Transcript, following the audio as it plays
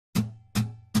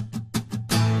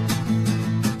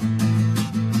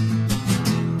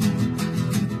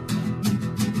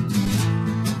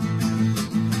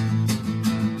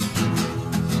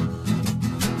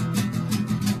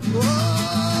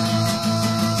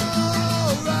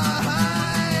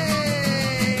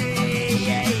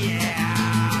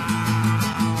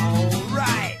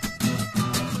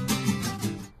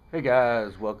Hey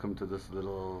guys, welcome to this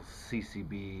little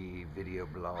CCB video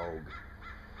blog.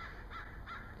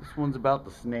 This one's about the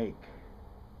snake.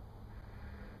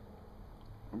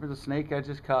 Remember the snake I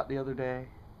just caught the other day?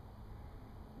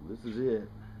 This is it.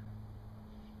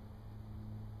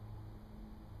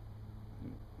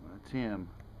 That's him.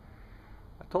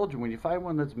 I told you, when you find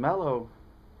one that's mellow,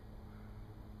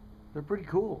 they're pretty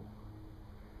cool.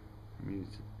 I mean,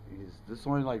 this is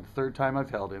only like the third time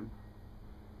I've held him.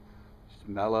 Just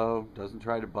mellow, doesn't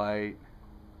try to bite.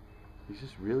 He's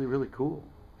just really, really cool.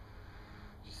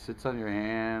 Just sits on your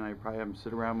hand. I probably have him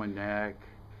sit around my neck.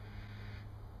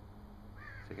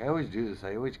 It's like I always do this.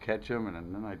 I always catch them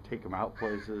and then I take them out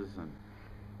places and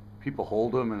people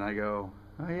hold them and I go,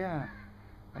 oh yeah,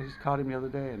 I just caught him the other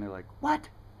day. And they're like, what?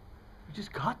 You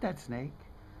just caught that snake?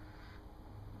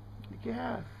 Like,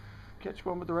 yeah, catch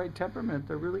one with the right temperament.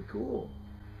 They're really cool.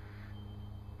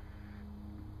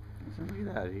 I said, look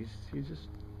at that. He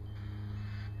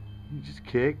just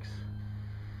kicks.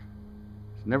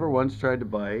 He's never once tried to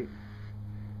bite.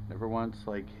 Never once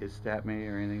like hissed at me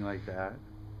or anything like that.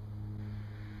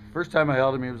 First time I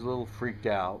held him, he was a little freaked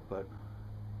out, but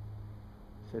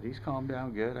I said he's calmed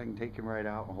down good. I can take him right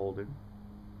out and hold him.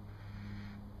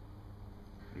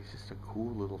 He's just a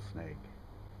cool little snake.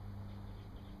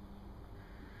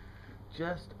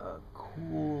 Just a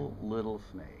cool little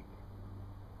snake.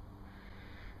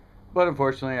 But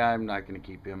unfortunately, I'm not going to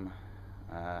keep him.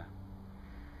 I'm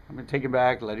going to take him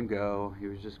back, let him go. He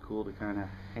was just cool to kind of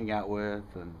hang out with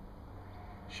and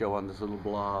show on this little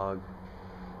blog.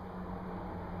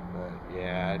 But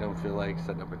yeah, I don't feel like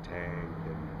setting up a tank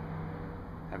and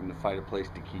having to find a place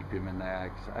to keep him in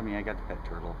that. 'Cause, I mean, I got the pet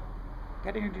turtle.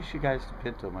 Got to introduce you guys to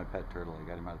Pinto, my pet turtle. I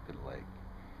got him out of Pinto Lake.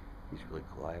 He's really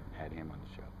cool. I haven't had him on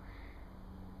the show.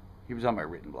 He was on my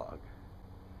written blog.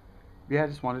 Yeah, I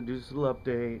just wanted to do this little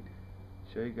update.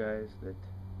 Show you guys that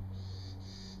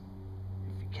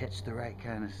if you catch the right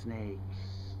kind of snake,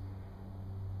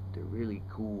 they're really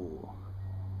cool.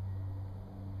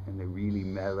 And they're really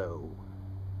mellow.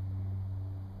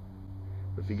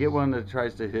 But if you get one that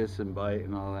tries to hiss and bite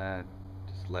and all that,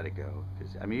 just let it go.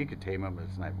 Because, I mean, you could tame them, but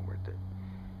it's not even worth it.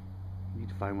 You need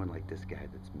to find one like this guy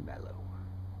that's mellow.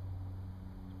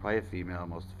 It's probably a female.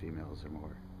 Most females are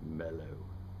more mellow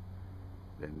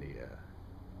than the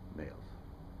males.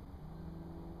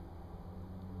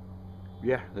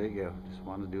 Yeah, there you go. Just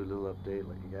wanted to do a little update,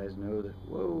 let you guys know that,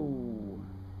 whoa,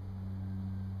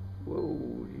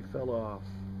 he fell off.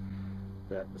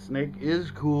 That the snake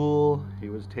is cool. He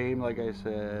was tame, like I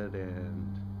said,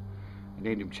 and I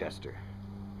named him Chester.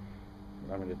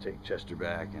 I'm going to take Chester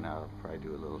back, and I'll probably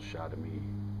do a little shot of me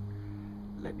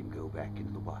letting him go back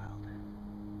into the wild.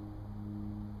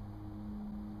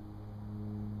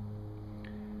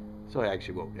 So I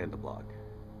actually won't end the blog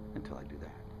until I do that.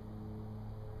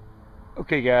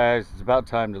 Okay guys, it's about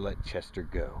time to let Chester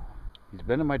go. He's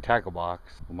been in my tackle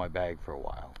box with my bag for a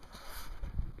while.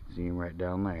 See him right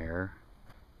down there.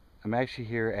 I'm actually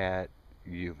here at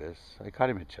Uvis. I caught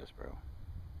him at Chesbro.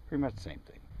 Pretty much the same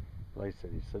thing. Like I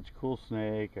said, he's such a cool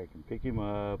snake. I can pick him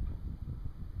up.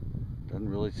 Doesn't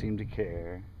really seem to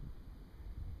care.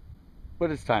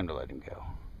 But it's time to let him go.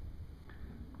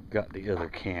 Got the other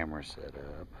camera set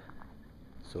up.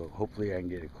 So hopefully I can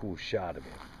get a cool shot of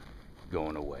him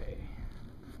going away.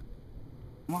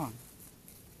 Come on.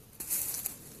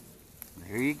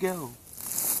 There you go.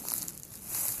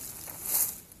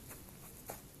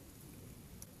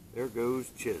 There goes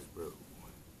Chesbro.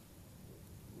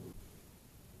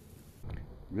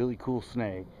 Really cool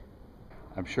snake.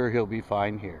 I'm sure he'll be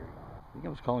fine here. I think I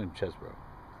was calling him Chesbro.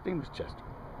 His name was Chester.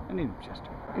 I named him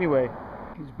Chester. Anyway,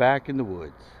 he's back in the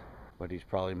woods. But he's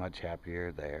probably much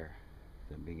happier there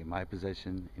than being in my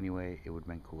possession. Anyway, it would have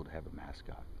been cool to have a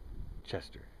mascot.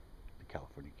 Chester, the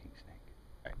California king snake.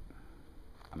 All right,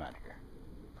 I'm out of here.